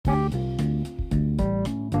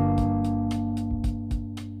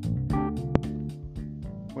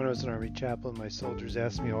was an Army chaplain, my soldiers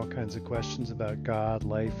asked me all kinds of questions about God,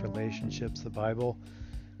 life, relationships, the Bible,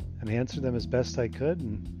 and I answered them as best I could.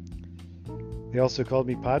 And they also called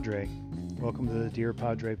me Padre. Welcome to the Dear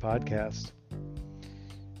Padre podcast.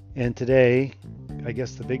 And today, I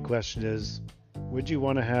guess the big question is, would you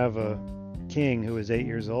want to have a king who is 8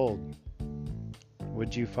 years old?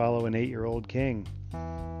 Would you follow an 8-year-old king?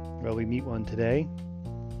 Well, we meet one today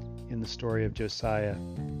in the story of Josiah.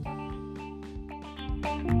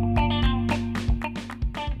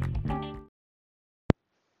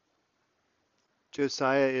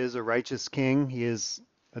 Josiah is a righteous king. He is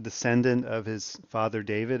a descendant of his father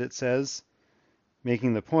David, it says,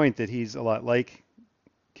 making the point that he's a lot like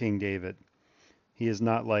King David. He is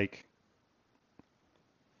not like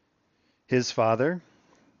his father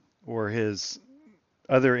or his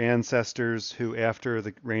other ancestors who, after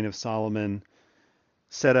the reign of Solomon,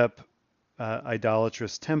 set up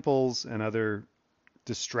idolatrous temples and other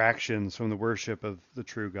distractions from the worship of the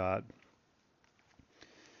true God.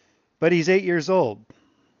 But he's 8 years old.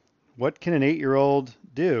 What can an 8-year-old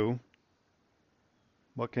do?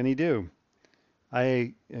 What can he do?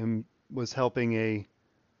 I was helping a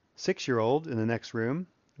 6-year-old in the next room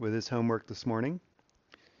with his homework this morning.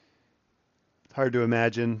 It's hard to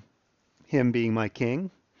imagine him being my king.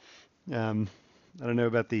 I don't know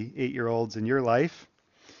about the 8-year-olds in your life,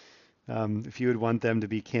 if you would want them to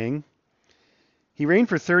be king. He reigned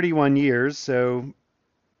for 31 years, so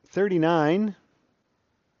 39,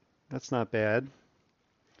 that's not bad.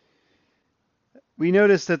 We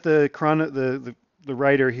notice that the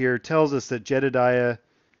writer here tells us that Jedediah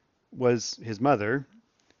was his mother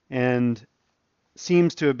and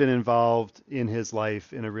seems to have been involved in his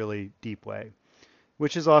life in a really deep way,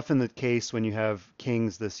 which is often the case when you have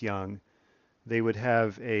kings this young. They would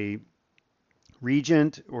have a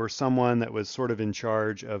regent or someone that was sort of in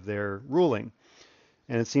charge of their ruling.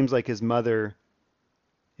 And it seems like his mother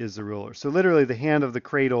is the ruler. So literally the hand of the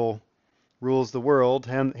cradle rules the world.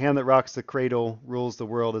 Hand that rocks the cradle rules the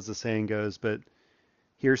world, as the saying goes, but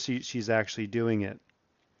here she's actually doing it.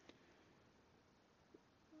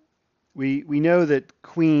 We know that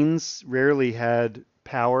queens rarely had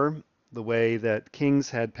power the way that kings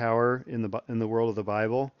had power in the world of the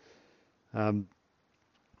Bible. It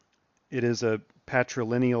is a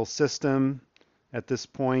patrilineal system at this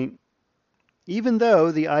point, even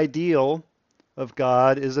though the ideal of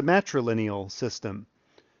God is a matrilineal system.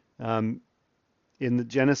 In the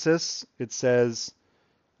Genesis, it says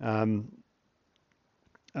a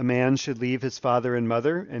man should leave his father and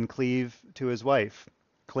mother and cling to his wife,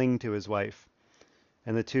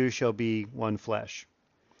 and the two shall be one flesh.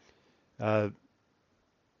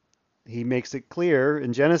 He makes it clear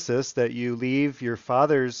in Genesis that you leave your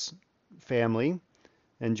father's family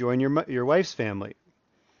and join your wife's family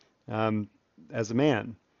as a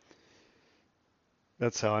man.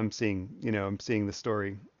 That's how I'm seeing the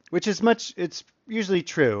story, which is it's usually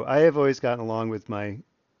true. I have always gotten along with my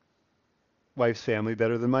wife's family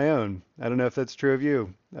better than my own. I don't know if that's true of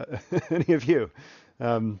you, any of you.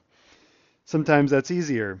 Sometimes that's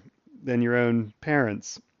easier than your own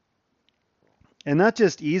parents. And not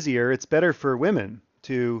just easier, it's better for women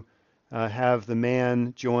to have the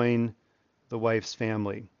man join the wife's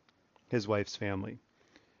family, his wife's family.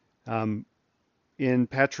 In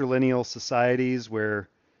patrilineal societies where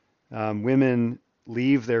women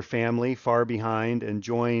leave their family far behind and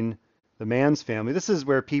join the man's family, this is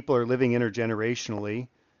where people are living intergenerationally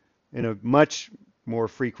in a much more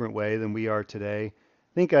frequent way than we are today.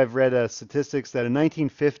 I think I've read statistics that in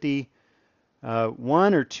 1950,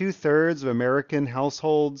 1 or 2/3 of American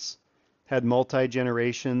households had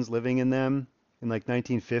multi-generations living in them in like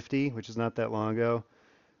 1950, which is not that long ago.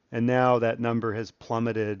 And now that number has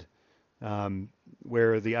plummeted,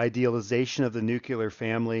 where the idealization of the nuclear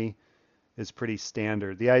family is pretty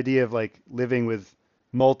standard. The idea of like living with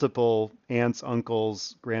multiple aunts,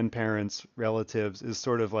 uncles, grandparents, relatives is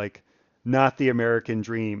sort of like not the American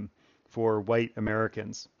dream for white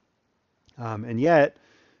Americans. And yet,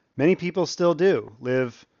 many people still do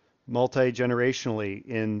live multi-generationally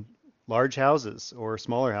in large houses or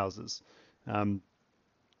smaller houses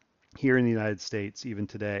here in the United States, even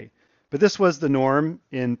today. But this was the norm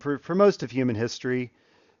for most of human history.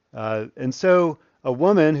 And so a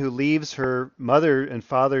woman who leaves her mother and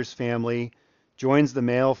father's family, joins the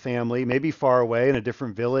male family, maybe far away in a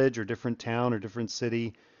different village or different town or different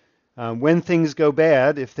city, when things go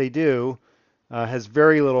bad, if they do, has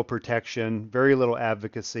very little protection, very little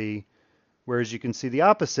advocacy. Whereas you can see the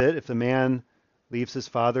opposite. If the man leaves his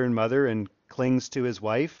father and mother and clings to his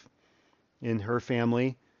wife in her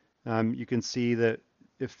family, you can see that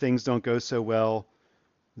if things don't go so well,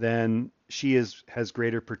 then she has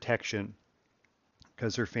greater protection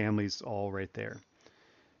because her family's all right there.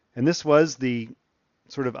 And this was the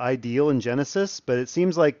sort of ideal in Genesis, but it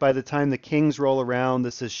seems like by the time the kings roll around,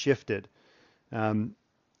 this has shifted um,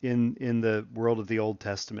 in the world of the Old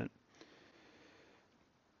Testament.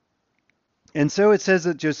 And so it says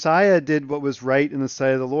that Josiah did what was right in the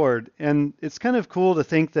sight of the Lord. And it's kind of cool to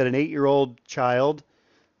think that an 8-year-old child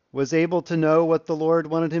was able to know what the Lord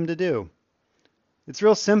wanted him to do. It's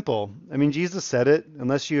real simple. I mean, Jesus said it,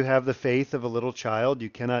 unless you have the faith of a little child, you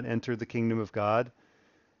cannot enter the kingdom of God.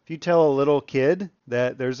 If you tell a little kid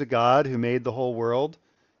that there's a God who made the whole world,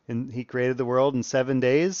 and he created the world in 7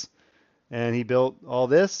 days, and he built all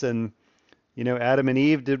this, and, Adam and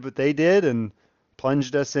Eve did what they did, and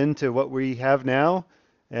plunged us into what we have now,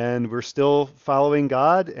 and we're still following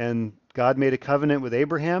God, and God made a covenant with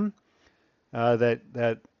Abraham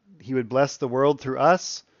that he would bless the world through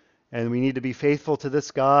us, and we need to be faithful to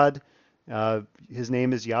this God. His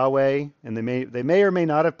name is Yahweh, and they may or may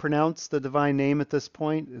not have pronounced the divine name at this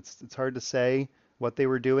point. It's hard to say what they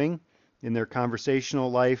were doing in their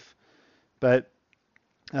conversational life, but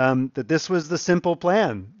that this was the simple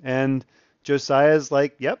plan, and Josiah's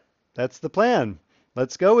like, yep, that's the plan.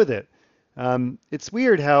 Let's go with it. It's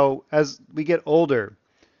weird how, as we get older,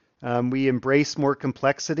 we embrace more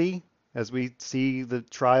complexity as we see the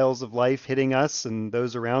trials of life hitting us and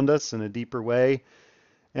those around us in a deeper way.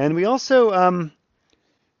 And we also,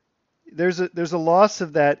 there's a loss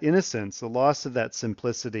of that innocence, a loss of that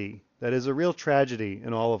simplicity that is a real tragedy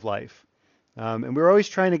in all of life. And we're always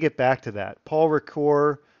trying to get back to that. Paul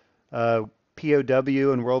Ricoeur,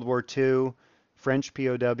 POW in World War II, French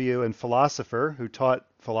POW, and philosopher who taught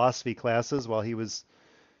philosophy classes while he was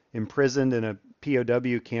imprisoned in a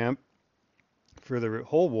POW camp for the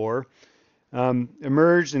whole war,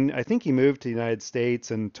 emerged, and I think he moved to the United States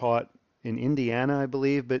and taught in Indiana, I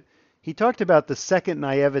believe, but he talked about the second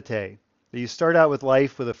naivete, that you start out with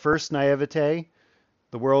life with a first naivete.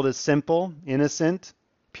 The world is simple, innocent,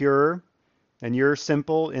 pure, and you're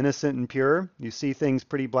simple, innocent, and pure. You see things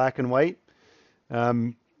pretty black and white,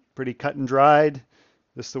 pretty cut and dried,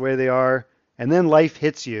 just the way they are. And then life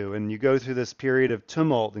hits you, and you go through this period of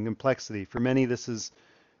tumult and complexity. For many, this is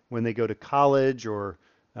when they go to college or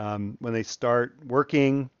when they start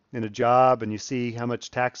working in a job, and you see how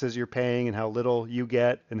much taxes you're paying and how little you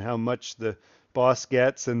get and how much the boss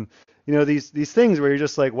gets. And, these things where you're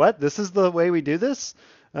just like, what? This is the way we do this?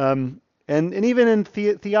 And even in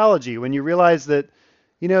theology, when you realize that,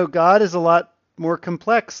 God is a lot more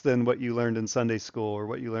complex than what you learned in Sunday school or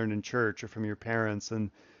what you learned in church or from your parents.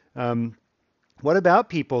 And what about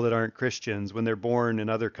people that aren't Christians when they're born in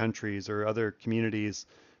other countries or other communities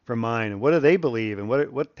from mine? And what do they believe? And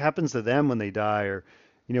what happens to them when they die? Or,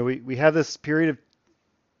 we have this period of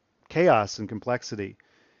chaos and complexity.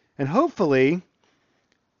 And hopefully,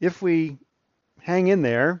 if we hang in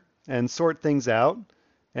there and sort things out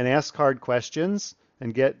and ask hard questions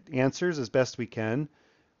and get answers as best we can,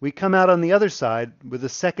 we come out on the other side with a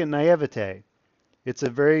second naivete. It's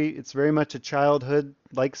very much a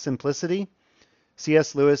childhood-like simplicity.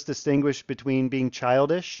 C.S. Lewis distinguished between being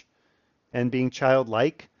childish and being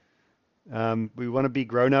childlike. We want to be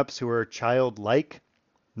grown-ups who are childlike,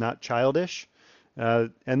 not childish.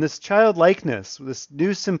 And this childlikeness, this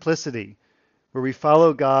new simplicity, where we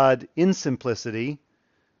follow God in simplicity,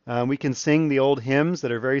 we can sing the old hymns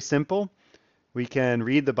that are very simple. We can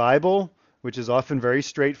read the Bible, which is often very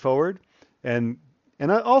straightforward, and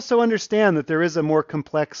I also understand that there is a more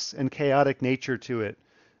complex and chaotic nature to it,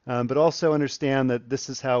 but also understand that this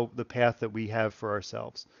is how the path that we have for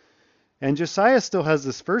ourselves. And Josiah still has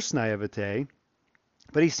this first naivete,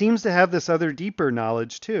 but he seems to have this other deeper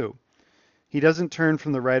knowledge too. He doesn't turn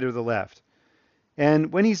from the right or the left.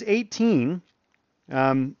 And when he's 18,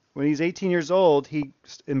 when he's 18 years old, he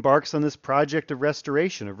embarks on this project of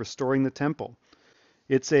restoration, of restoring the temple.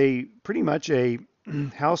 It's pretty much a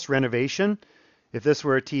house renovation. If this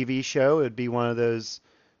were a TV show, it'd be one of those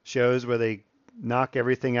shows where they knock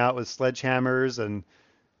everything out with sledgehammers and,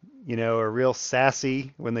 are real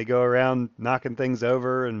sassy when they go around knocking things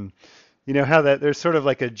over. And how that there's sort of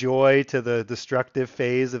like a joy to the destructive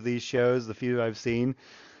phase of these shows, the few I've seen.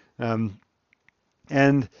 And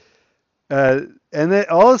then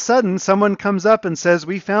all of a sudden, someone comes up and says,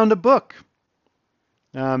 "We found a book."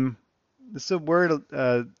 This is a word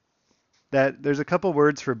that there's a couple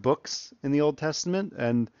words for books in the Old Testament,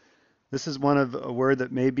 and this is one of a word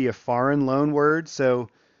that may be a foreign loan word, so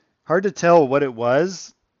hard to tell what it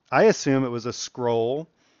was. I assume it was a scroll,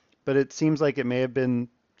 but it seems like it may have been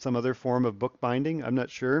some other form of bookbinding. I'm not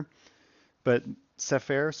sure, but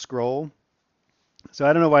sefer, scroll. So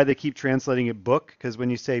I don't know why they keep translating it book, because when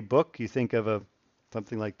you say book, you think of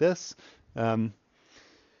something like this. Um,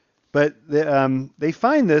 but they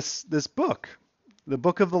find this book, the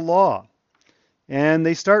book of the law, and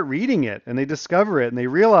they start reading it, and they discover it, and they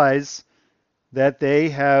realize that they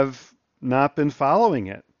have not been following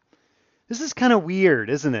it. This is kind of weird,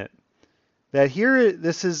 isn't it? That here,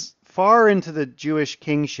 this is far into the Jewish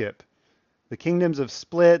kingship. The kingdoms have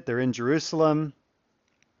split. They're in Jerusalem.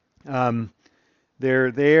 Um,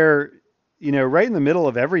 they're there, right in the middle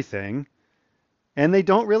of everything, and they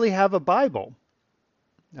don't really have a Bible.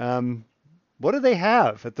 Um, what do they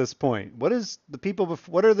have at this point? What are the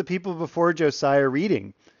people before Josiah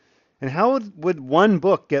reading? And how would one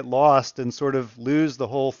book get lost and sort of lose the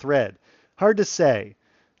whole thread? Hard to say.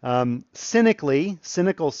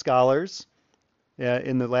 Cynical scholars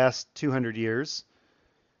in the last 200 years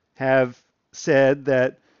have said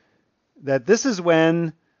that this is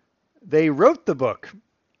when they wrote the book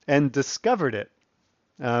and discovered it.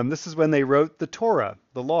 This is when they wrote the Torah,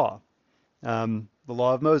 the law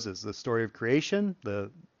of Moses, the story of creation, the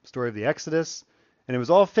story of the Exodus, and it was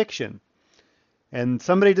all fiction. And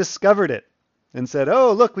somebody discovered it and said,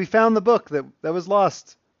 "Oh, look, we found the book that was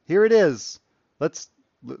lost. Here it is. Let's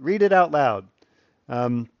read it out loud."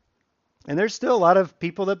 Um, and there's still a lot of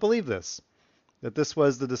people that believe this, that this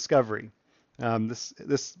was the discovery.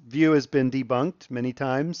 This view has been debunked many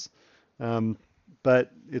times, um,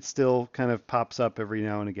 but it still kind of pops up every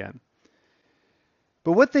now and again.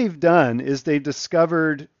 But what they've done is they've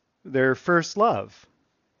discovered their first love.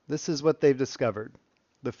 This is what they've discovered.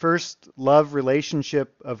 The first love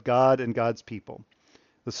relationship of God and God's people.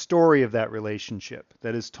 The story of that relationship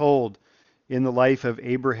that is told in the life of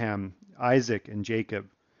Abraham, Isaac, and Jacob.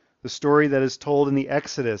 The story that is told in the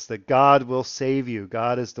Exodus, that God will save you.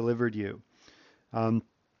 God has delivered you. And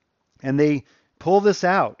they pull this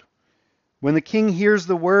out. When the king hears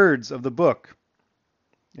the words of the book,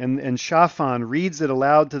 and Shaphan reads it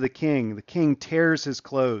aloud to the king tears his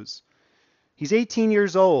clothes. He's 18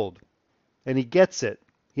 years old, and he gets it.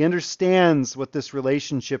 He understands what this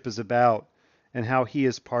relationship is about and how he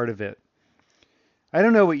is part of it. I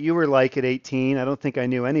don't know what you were like at 18. I don't think I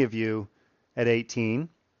knew any of you at 18.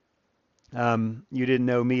 You didn't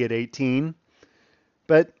know me at 18.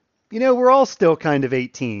 But, we're all still kind of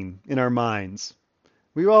 18 in our minds.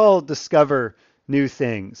 We all discover new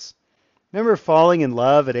things. Remember falling in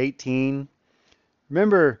love at 18?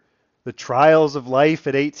 Remember the trials of life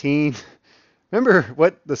at 18? Remember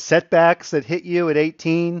what the setbacks that hit you at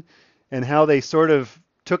 18 and how they sort of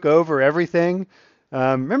took over everything?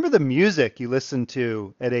 Remember the music you listened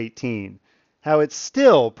to at 18? How it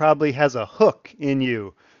still probably has a hook in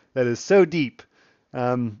you that is so deep.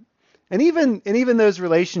 And even those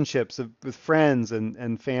relationships with friends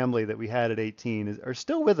and family that we had at 18 are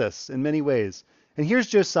still with us in many ways. And here's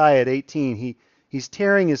Josiah at 18. He's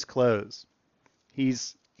tearing his clothes.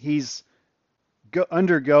 He's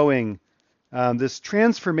undergoing this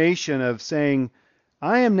transformation of saying,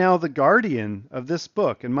 I am now the guardian of this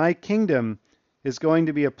book, and my kingdom is going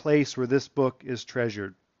to be a place where this book is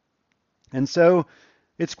treasured. And so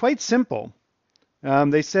it's quite simple.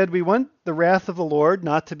 They said, we want the wrath of the Lord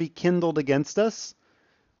not to be kindled against us,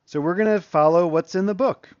 so we're going to follow what's in the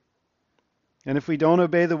book. And if we don't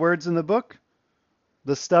obey the words in the book,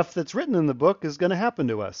 the stuff that's written in the book is going to happen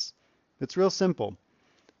to us. It's real simple.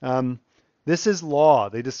 This is law.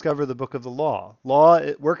 They discover the book of the law. Law,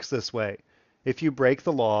 it works this way. If you break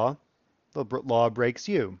the law breaks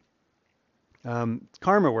you.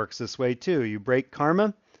 Karma works this way too. You break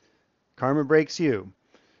karma breaks you.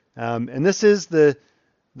 And this is the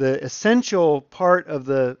essential part of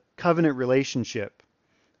the covenant relationship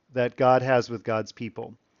that God has with God's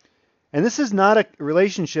people. And this is not a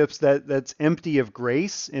relationship that's empty of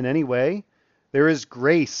grace in any way. There is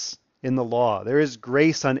grace in the law. There is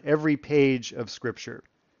grace on every page of Scripture.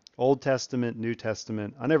 Old Testament, New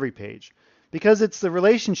Testament, on every page. Because it's the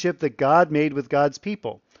relationship that God made with God's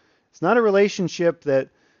people. It's not a relationship that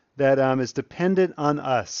is dependent on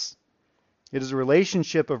us. It is a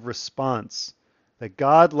relationship of response, that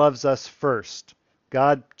God loves us first.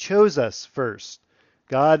 God chose us first.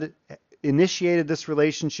 God initiated this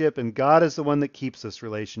relationship, and God is the one that keeps this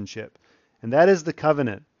relationship. And that is the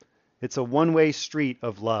covenant. It's a one-way street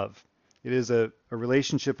of love. It is a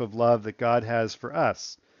relationship of love that God has for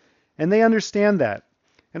us. And they understand that.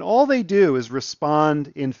 And all they do is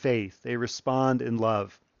respond in faith. They respond in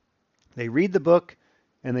love. They read the book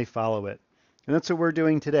and they follow it. And that's what we're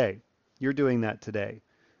doing today. You're doing that today.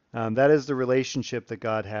 That is the relationship that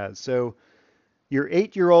God has. So your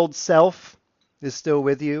 8-year-old self is still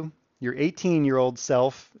with you. Your 18-year-old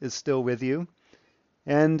self is still with you.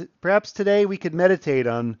 And perhaps today we could meditate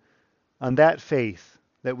on that faith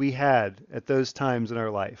that we had at those times in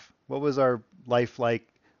our life. What was our life like?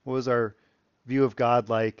 What was our view of God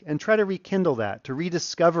like? And try to rekindle that, to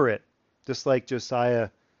rediscover it, just like Josiah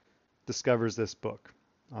discovers this book.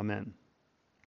 Amen.